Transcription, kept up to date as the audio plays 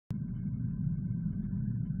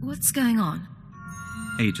What's going on?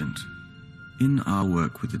 Agent, in our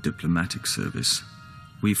work with the diplomatic service,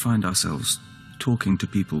 we find ourselves talking to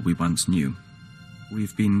people we once knew.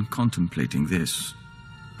 We've been contemplating this.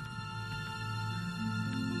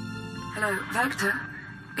 Hello, Vector.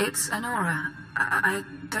 It's Honora. I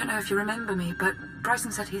don't know if you remember me, but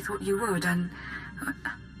Bryson said he thought you would, and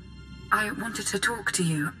I wanted to talk to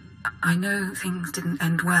you. I know things didn't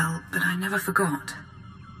end well, but I never forgot.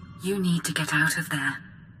 You need to get out of there.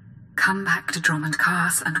 Come back to Drummond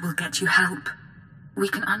Cast and we'll get you help. We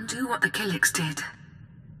can undo what the Killix did.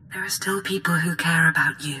 There are still people who care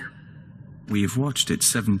about you. We've watched it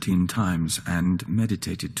 17 times and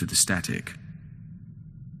meditated to the static.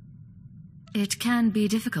 It can be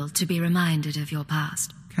difficult to be reminded of your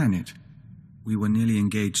past. Can it? We were nearly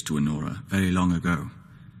engaged to Honora very long ago.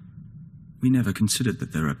 We never considered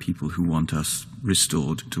that there are people who want us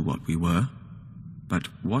restored to what we were. But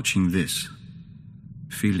watching this,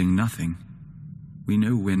 feeling nothing, we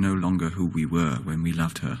know we're no longer who we were when we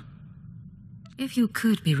loved her. If you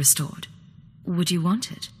could be restored, would you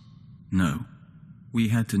want it? No. We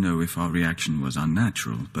had to know if our reaction was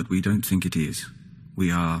unnatural, but we don't think it is.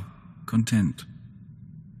 We are content.